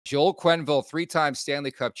Joel Quenneville, 3-time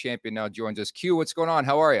Stanley Cup champion, now joins us. Q, what's going on?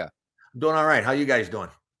 How are you? I'm doing all right. How you guys doing?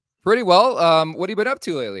 Pretty well. What have you been up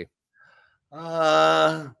to lately?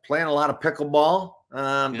 Playing a lot of pickleball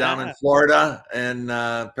down in Florida, and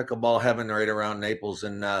pickleball heaven right around Naples,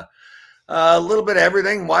 and a little bit of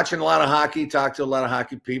everything. Watching a lot of hockey, talk to a lot of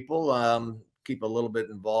hockey people, keep a little bit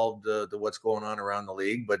involved to what's going on around the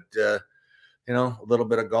league, but you know, a little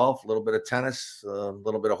bit of golf, a little bit of tennis, a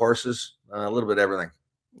little bit of horses, a little bit of everything.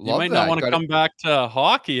 You might not want to come back to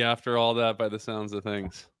hockey after all that, by the sounds of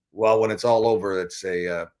things. Well, when it's all over, it's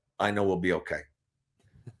I know we'll be okay.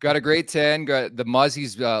 Got a great 10. Got the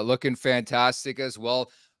Muzzies looking fantastic as well.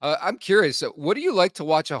 I'm curious, what do you like to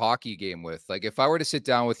watch a hockey game with? Like, if I were to sit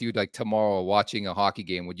down with you like tomorrow watching a hockey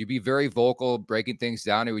game, would you be very vocal, breaking things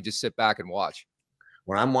down, or would you just sit back and watch?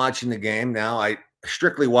 When I'm watching the game now, I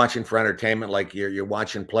strictly watching for entertainment. Like you're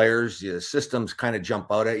watching players, your systems kind of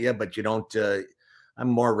jump out at you, but you don't. I'm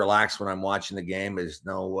more relaxed when I'm watching the game. There's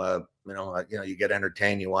no, you get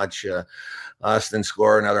entertained. You watch Auston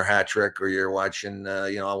score another hat trick, or you're watching,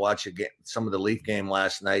 I watched some of the Leaf game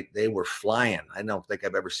last night. They were flying. I don't think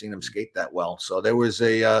I've ever seen them skate that well. So there was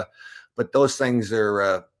but those things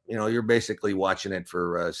are, you're basically watching it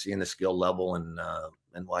for seeing the skill level and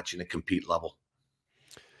watching the compete level.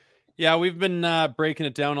 Yeah, we've been breaking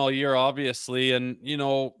it down all year, obviously. And,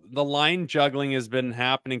 the line juggling has been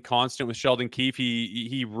happening constant with Sheldon Keefe.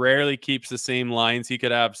 He rarely keeps the same lines. He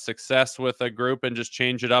could have success with a group and just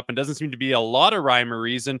change it up, and doesn't seem to be a lot of rhyme or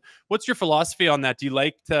reason. What's your philosophy on that? Do you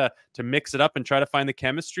like to mix it up and try to find the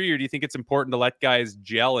chemistry, or do you think it's important to let guys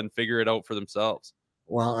gel and figure it out for themselves?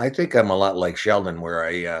 Well, I think I'm a lot like Sheldon, where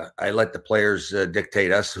I let the players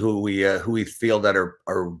dictate us who we feel that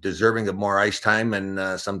are deserving of more ice time,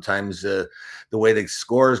 and sometimes the way the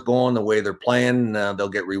score is going, the way they're playing, they'll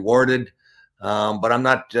get rewarded. But I'm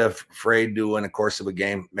not afraid to, in the course of a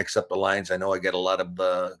game, mix up the lines. I know I get a lot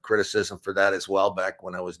of criticism for that as well back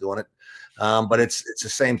when I was doing it. But it's the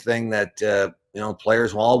same thing that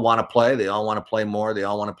players all want to play. They all want to play more. They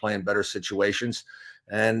all want to play in better situations.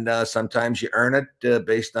 And sometimes you earn it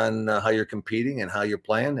based on how you're competing and how you're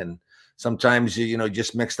playing. And sometimes,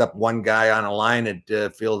 just mixed up one guy on a line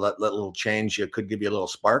and feel that little change could give you a little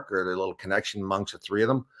spark or a little connection amongst the three of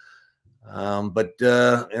them. But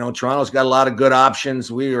Toronto's got a lot of good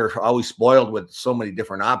options. We are always spoiled with so many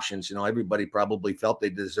different options. Everybody probably felt they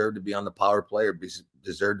deserved to be on the power play or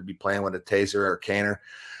deserved to be playing with a Taser or a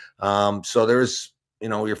Kaner. So there's,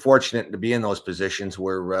 you're fortunate to be in those positions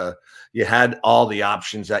where you had all the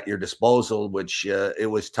options at your disposal, which it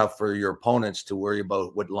was tough for your opponents to worry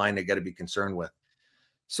about what line they got to be concerned with.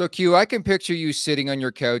 So, Q, I can picture you sitting on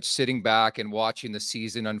your couch, sitting back and watching the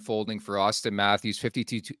season unfolding for Auston Matthews,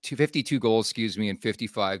 52 goals, in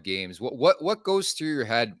 55 games. What goes through your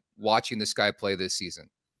head watching this guy play this season?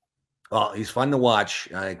 Well, he's fun to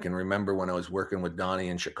watch. I can remember when I was working with Donnie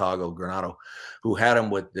in Chicago, Granado, who had him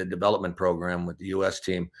with the development program with the U.S.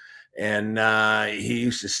 team. And he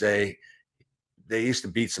used to say they used to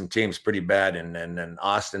beat some teams pretty bad. And then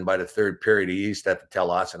Auston, by the third period, he used to have to tell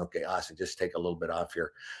Auston, okay, Auston, just take a little bit off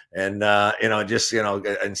here. And,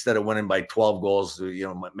 instead of winning by 12 goals,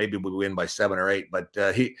 maybe we win by 7 or 8. But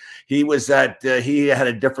he was he had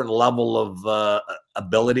a different level of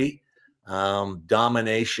ability.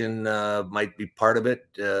 Domination might be part of it.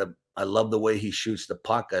 I love the way he shoots the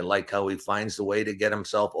puck. I like how he finds the way to get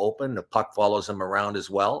himself open. The puck follows him around as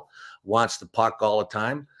well. Wants the puck all the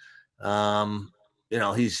time.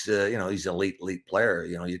 He's an elite player.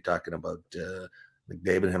 You're talking about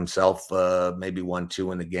McDavid himself, maybe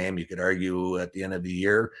 1-2 in the game. You could argue at the end of the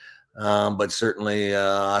year, but certainly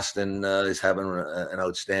Auston is having an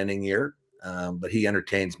outstanding year. But he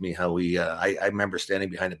entertains me how I remember standing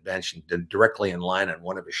behind the bench and directly in line on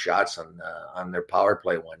one of his shots on their power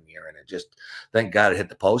play one year. And it just, thank God it hit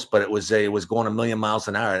the post, but it was going a million miles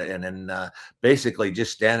an hour. And then basically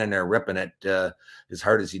just standing there ripping it as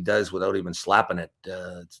hard as he does without even slapping it.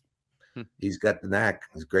 He's got the knack.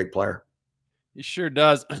 He's a great player. He sure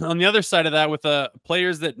does. On the other side of that, with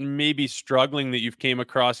players that may be struggling that you've came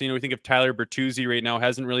across, we think of Tyler Bertuzzi right now,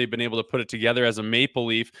 hasn't really been able to put it together as a Maple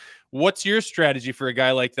Leaf. What's your strategy for a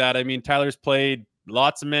guy like that? I mean, Tyler's played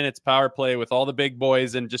lots of minutes, power play with all the big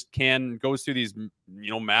boys, and just goes through these,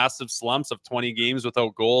 massive slumps of 20 games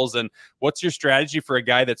without goals. And what's your strategy for a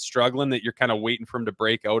guy that's struggling that you're kind of waiting for him to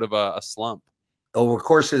break out of a slump? over the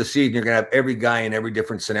course of the season, you're going to have every guy in every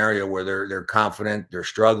different scenario where they're confident, they're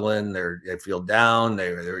struggling, they feel down,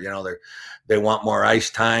 they want more ice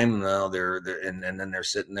time. And then they're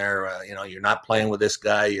sitting there. You're not playing with this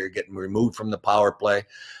guy. You're getting removed from the power play.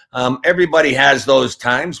 Everybody has those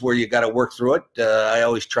times where you got to work through it. I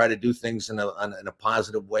always try to do things in a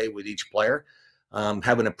positive way with each player,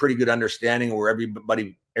 having a pretty good understanding where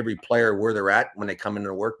every player where they're at when they come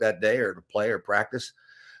into work that day or to play or practice.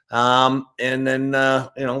 And then,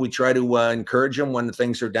 we try to encourage them when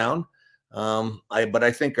things are down. But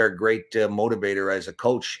I think our great motivator as a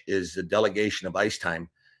coach is the delegation of ice time.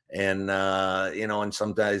 And, and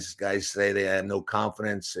sometimes guys say they have no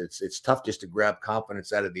confidence. It's tough just to grab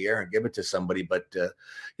confidence out of the air and give it to somebody. But,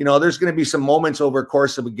 there's going to be some moments over the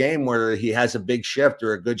course of a game where he has a big shift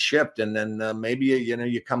or a good shift. And then maybe,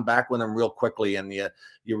 you come back with him real quickly and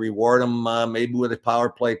you reward him maybe with a power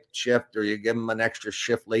play shift, or you give them an extra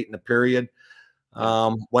shift late in the period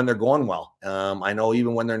when they're going well. I know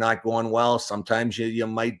even when they're not going well, sometimes you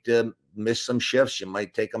might miss some shifts. You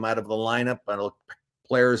might take them out of the lineup. I know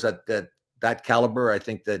players at that caliber, I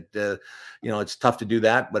think that, it's tough to do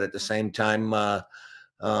that. But at the same time,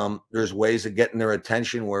 there's ways of getting their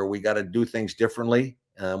attention where we got to do things differently.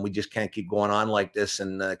 We just can't keep going on like this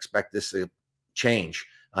and expect this to change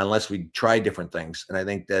unless we try different things. And I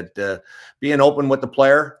think that being open with the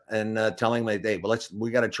player and telling them, hey,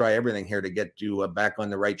 we got to try everything here to get you back on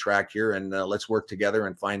the right track here, and let's work together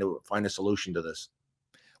and find a solution to this.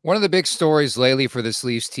 One of the big stories lately for this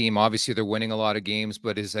Leafs team, obviously they're winning a lot of games,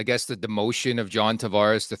 but is, I guess, the demotion of John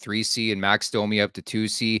Tavares to 3C and Max Domi up to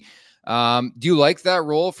 2C. Do you like that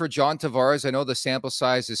role for John Tavares? I know the sample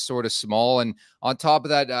size is sort of small. And on top of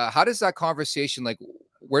that, how does that conversation,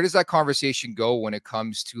 where does that conversation go when it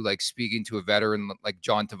comes to speaking to a veteran like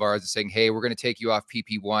John Tavares and saying, hey, we're going to take you off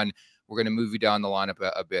PP1. We're going to move you down the lineup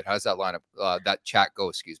a bit. How does that chat go?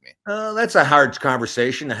 Excuse me. That's a hard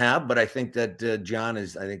conversation to have, but I think that John I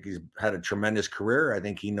think he's had a tremendous career. I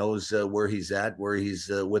think he knows where he's at, where he's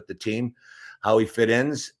with the team, how he how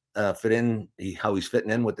he's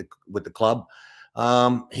fitting in with the club.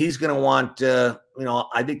 He's going to want,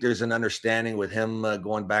 I think there's an understanding with him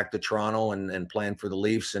going back to Toronto and playing for the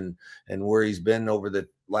Leafs and where he's been over the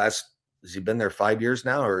last, has he been there 5 years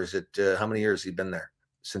now? Or is it, how many years has he been there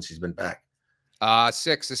since he's been back?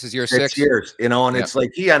 6. This is year 6 years, and it's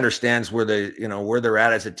like, he understands where where they're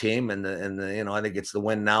at as a team. And I think it's the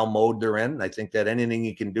win now mode they're in. I think that anything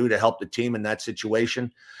you can do to help the team in that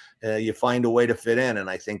situation, you find a way to fit in.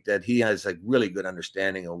 And I think that he has a really good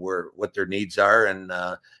understanding of what their needs are, and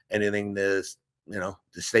anything to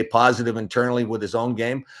stay positive internally with his own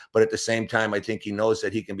game. But at the same time, I think he knows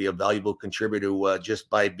that he can be a valuable contributor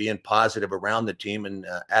just by being positive around the team and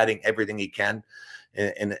adding everything he can,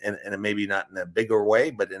 and maybe not in a bigger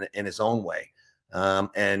way, but in his own way.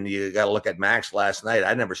 And you got to look at Max last night.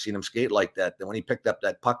 I'd never seen him skate like that. When he picked up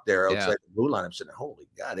that puck there outside the blue line, I'm saying, holy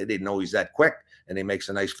God, I didn't know he's that quick. And he makes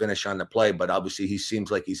a nice finish on the play. But obviously he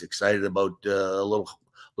seems like he's excited about a little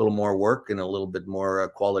more work and a little bit more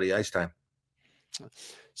quality ice time.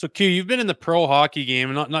 So Q, you've been in the pro hockey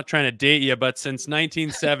game, not trying to date you, but since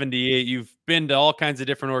 1978, you've been to all kinds of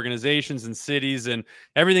different organizations and cities and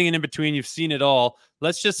everything in between. You've seen it all.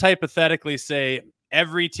 Let's just hypothetically say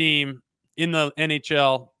every team in the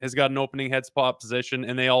NHL has got an opening head spot position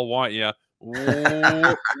and they all want you.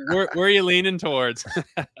 Where are you leaning towards?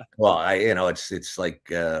 Well, it's like,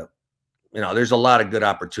 there's a lot of good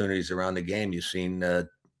opportunities around the game. You've seen,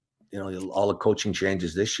 all the coaching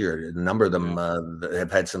changes this year. A number of them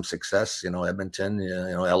have had some success. Edmonton,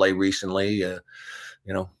 LA recently.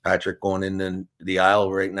 Patrick going in the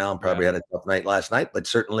aisle right now and probably had a tough night last night. But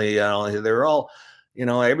certainly, they're all.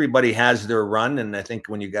 Everybody has their run, and I think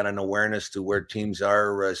when you got an awareness to where teams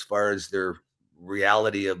are as far as their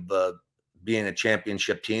reality of being a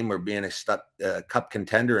championship team or being a cup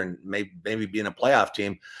contender and maybe being a playoff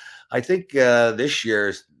team, I think this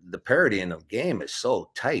year's the parity in the game is so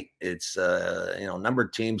tight. It's a number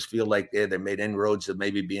of teams feel like they made inroads of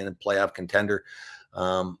maybe being a playoff contender,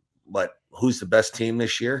 but who's the best team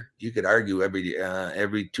this year? You could argue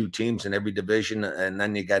every two teams in every division, and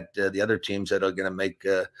then you got the other teams that are going to make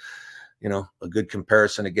a good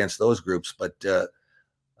comparison against those groups. But they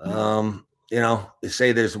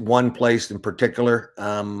say there's one place in particular.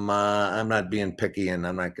 I'm not being picky, and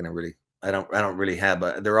I'm not going to really. I don't really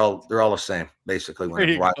have they're all the same basically when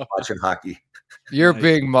I'm watching hockey. You're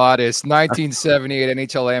being modest. 1978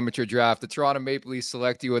 NHL amateur draft. The Toronto Maple Leafs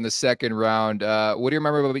select you in the second round. What do you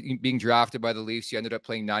remember about being drafted by the Leafs? You ended up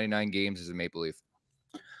playing 99 games as a Maple Leaf.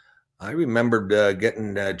 I remembered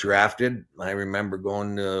getting drafted. I remember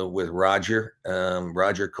going with Roger.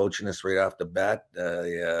 Roger coaching us right off the bat.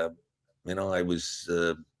 I was.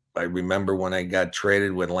 I remember when I got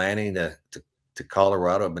traded with Lanny to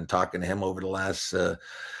Colorado. I've been talking to him over the last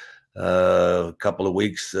couple of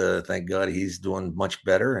weeks. Thank God he's doing much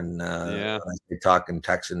better. And Yeah. I stay talking,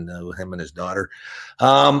 texting with him and his daughter.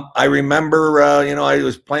 I remember, I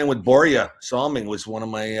was playing with Borja. Salming was one of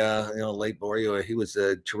my, late Borja. He was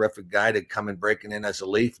a terrific guy to come and breaking in as a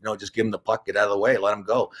Leaf. Just give him the puck, get out of the way, let him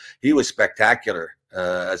go. He was spectacular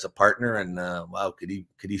as a partner, and wow, could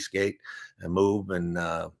he skate and move, and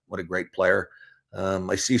what a great player.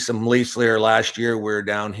 I see some Leafs there last year. We were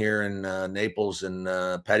down here in Naples, and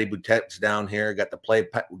Patty Boutette's down here. Got to play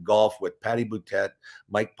golf with Patty Boutette,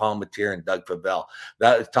 Mike Palmatier, and Doug Favell.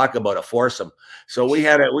 That talk about a foursome. So we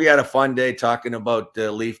had a fun day talking about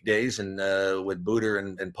Leaf days, and with Booter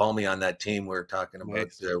and Palmy on that team. We were talking about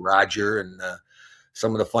Roger and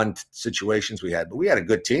some of the fun situations we had. But we had a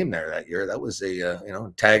good team there that year. That was a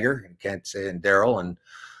Tagger, you can't say, and Daryl, and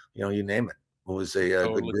you name it. It was a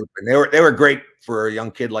good group, and they were great for a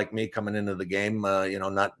young kid like me coming into the game.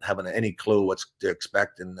 Not having any clue what's to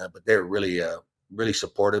expect, and but they're really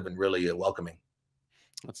supportive and really welcoming.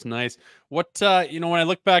 That's nice. What when I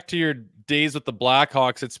look back to your days with the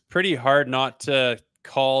Blackhawks, it's pretty hard not to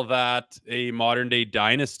call that a modern day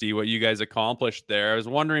dynasty, what you guys accomplished there. I was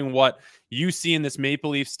wondering what you see in this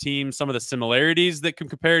Maple Leafs team, some of the similarities that can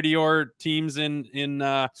compare to your teams in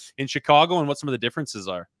Chicago, and what some of the differences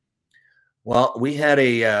are. Well, we had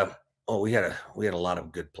a lot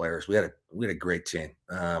of good players. We had a great team.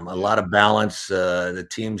 A lot of balance. The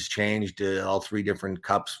teams changed. All three different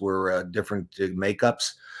cups were different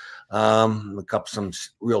makeups. The cup, some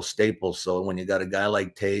real staples. So when you got a guy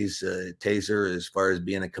like Taser, as far as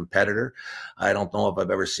being a competitor, I don't know if I've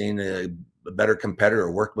ever seen a better competitor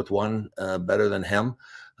or worked with one better than him.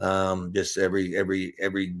 Just every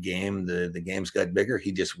game, the games got bigger.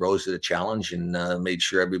 He just rose to the challenge and made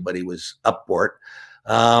sure everybody was up for it.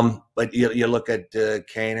 But you look at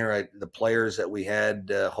Kaner, the players that we had.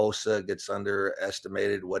 Hossa gets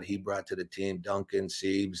underestimated what he brought to the team. Duncan,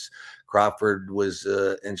 Siebes, Crawford was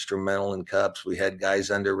instrumental in cups. We had guys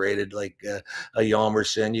underrated like a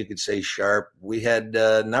Yalmerson. You could say Sharp. We had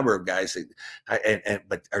a number of guys,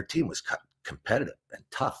 but our team was competitive and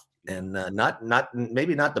tough. And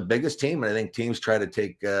maybe not the biggest team. And I think teams try to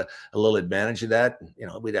take a little advantage of that.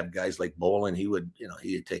 We'd have guys like Bolin.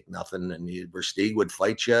 He'd take nothing, and Versteeg would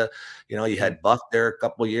fight you. You had Buff there a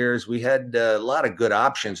couple of years. We had a lot of good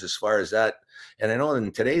options as far as that. And I know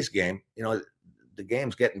in today's game, the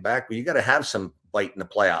game's getting back, but you got to have some bite in the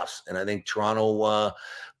playoffs. And I think Toronto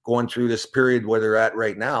going through this period where they're at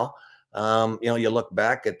right now. You look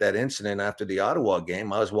back at that incident after the Ottawa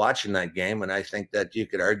game. I was watching that game, and I think that you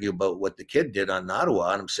could argue about what the kid did on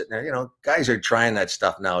Ottawa. And I'm sitting there, guys are trying that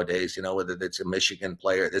stuff nowadays, whether it's a Michigan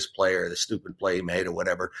player, this player, the stupid play he made or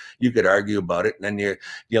whatever. You could argue about it. And then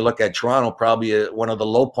you look at Toronto, probably one of the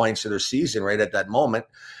low points of their season right at that moment.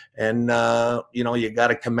 And you got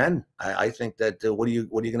to commend. I think that what are you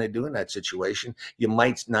going to do in that situation? You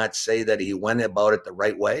might not say that he went about it the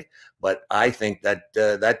right way, but I think that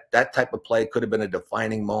that type of play could have been a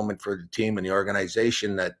defining moment for the team and the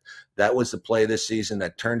organization. That was the play this season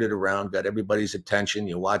that turned it around, got everybody's attention.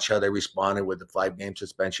 You watch how they responded with the 5-game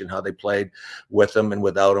suspension, how they played with him and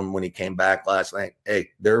without him when he came back last night. Hey,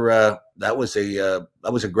 that was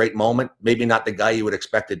a great moment. Maybe not the guy you would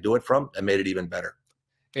expect to do it from. That made it even better.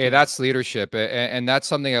 Hey, that's leadership. And that's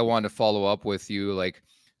something I wanted to follow up with you, like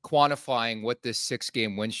quantifying what this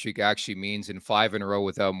 6-game win streak actually means in 5 in a row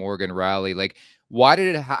without Morgan Rielly. Like,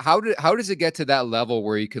 how does it get to that level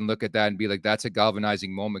where you can look at that and be like, that's a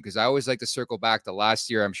galvanizing moment? Because I always like to circle back to last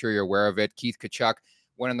year. I'm sure you're aware of it. Keith Tkachuk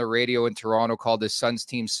went on the radio in Toronto, called his Suns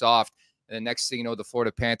team soft. And the next thing you know, the Florida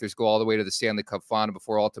Panthers go all the way to the Stanley Cup final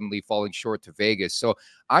before ultimately falling short to Vegas. So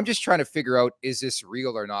I'm just trying to figure out, is this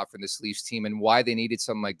real or not from this Leafs team, and why they needed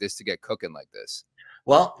something like this to get cooking like this?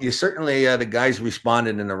 Well, you certainly the guys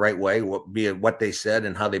responded in the right way, be it what they said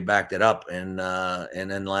and how they backed it up. And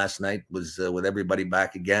then last night was with everybody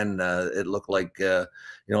back again. It looked like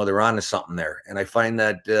they're on to something there. And I find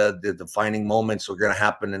that the defining moments are going to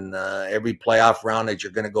happen in every playoff round that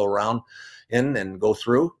you're going to go around in and go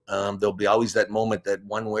through. There'll be always that moment that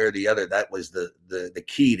one way or the other, that was the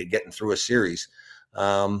key to getting through a series.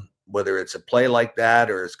 Whether it's a play like that,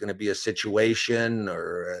 or it's going to be a situation,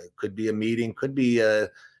 or could be a meeting, could be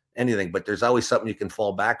anything, but there's always something you can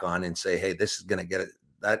fall back on and say, hey, this is going to get it.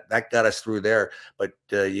 That got us through there. But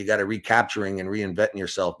you got to recapturing and reinventing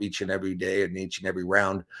yourself each and every day and each and every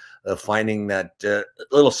round, finding that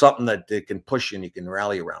little something that can push you and you can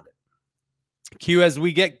rally around it. Q, as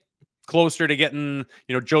we get closer to getting,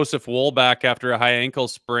 Joseph Woll back after a high ankle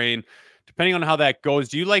sprain, depending on how that goes,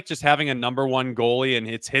 do you like just having a number one goalie and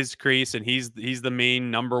it's his crease and he's the main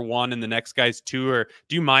number one and the next guy's two? Or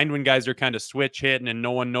do you mind when guys are kind of switch hitting and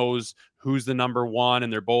no one knows who's the number one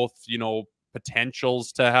and they're both,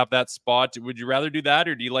 potentials to have that spot? Would you rather do that,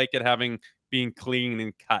 or do you like it being clean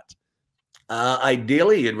and cut?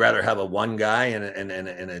 Ideally, you'd rather have a one guy and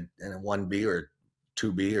a 1B or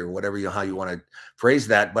 2B or whatever how you want to phrase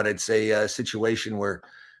that. But it's a situation where,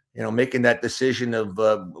 making that decision of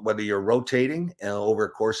whether you're rotating over a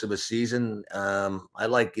course of a season. I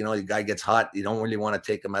like, the guy gets hot, you don't really want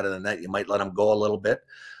to take him out of the net. You might let him go a little bit.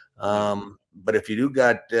 But if you do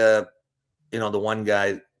got, the one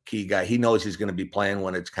guy, key guy, he knows he's going to be playing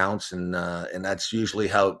when it counts, and that's usually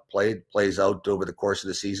how it plays out over the course of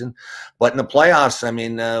the season. But in the playoffs, I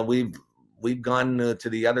mean, we've gone to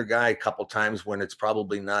the other guy a couple times when it's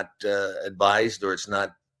probably not advised, or it's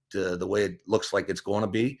not the way it looks like it's going to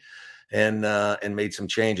be, and made some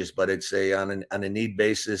changes. But it's on a need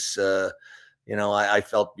basis. I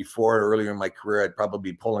felt earlier in my career, I'd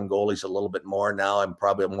probably be pulling goalies a little bit more. Now I'm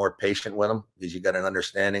probably more patient with them, because you got an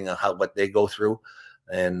understanding of what they go through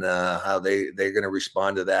and how they're going to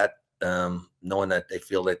respond to that, knowing that they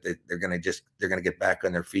feel that they're going to get back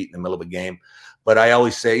on their feet in the middle of a game. But I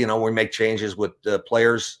always say, we make changes with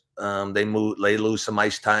players. They lose some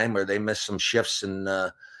ice time, or they miss some shifts, and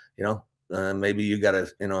maybe you got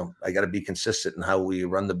to, I got to be consistent in how we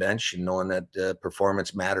run the bench, and knowing that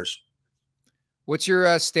performance matters. What's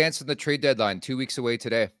your stance on the trade deadline? 2 weeks away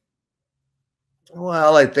today.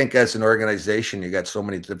 Well, I think as an organization, you got so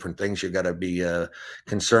many different things you got to be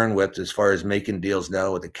concerned with, as far as making deals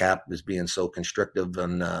now, with the cap is being so constrictive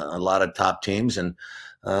on a lot of top teams, and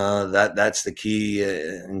that's the key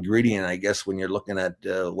ingredient, I guess, when you're looking at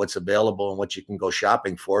what's available and what you can go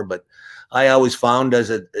shopping for. But I always found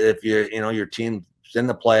if your team's in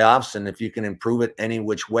the playoffs, and if you can improve it any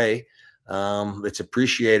which way, it's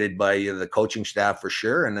appreciated by the coaching staff for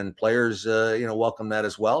sure, and then players welcome that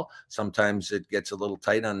as well. Sometimes it gets a little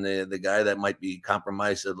tight on the guy that might be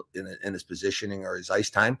compromised in his positioning or his ice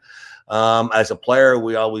time. As a player,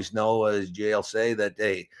 we always know, as JL say, that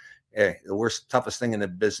hey, the toughest thing in the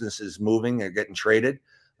business is moving or getting traded.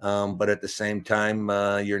 But at the same time,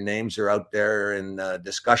 your names are out there in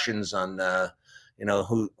discussions on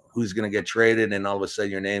who's going to get traded, and all of a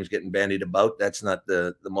sudden your name's getting bandied about. That's not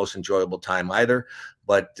the most enjoyable time either.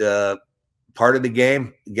 But part of the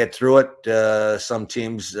game, get through it. Some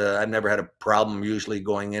teams, I've never had a problem usually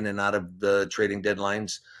going in and out of the trading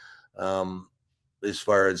deadlines, as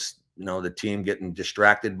far as the team getting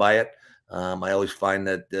distracted by it. I always find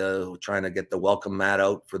that trying to get the welcome mat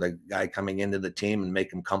out for the guy coming into the team and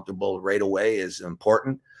make him comfortable right away is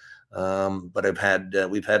important. But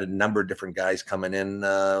we've had a number of different guys coming in,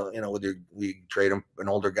 whether we trade them an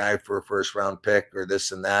older guy for a first round pick or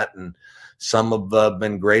this and that. And some have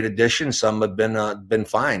been great additions. Some have been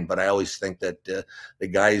fine, but I always think that the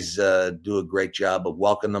guys do a great job of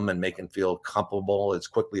welcoming them and making them feel comfortable as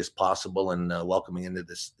quickly as possible, and welcoming into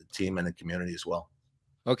the team and the community as well.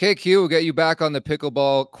 Okay, Q, we'll get you back on the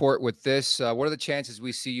pickleball court with this. What are the chances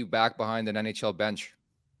we see you back behind an NHL bench?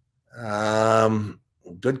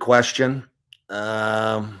 Good question.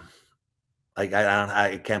 I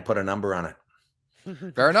can't put a number on it.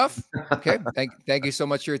 Fair enough. Okay. Thank you so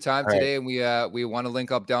much for your time today. And we want to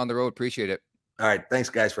link up down the road. Appreciate it. All right.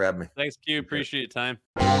 Thanks, guys, for having me. Thanks, Q. Appreciate your time.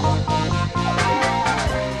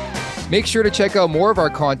 Make sure to check out more of our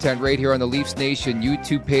content right here on the Leafs Nation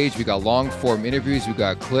YouTube page. We got long form interviews. We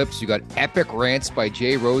got clips. We got epic rants by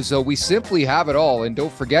Jay Rosehill. We simply have it all. And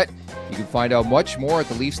don't forget, you can find out much more at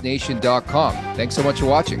theleafsnation.com. Thanks so much for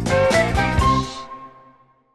watching.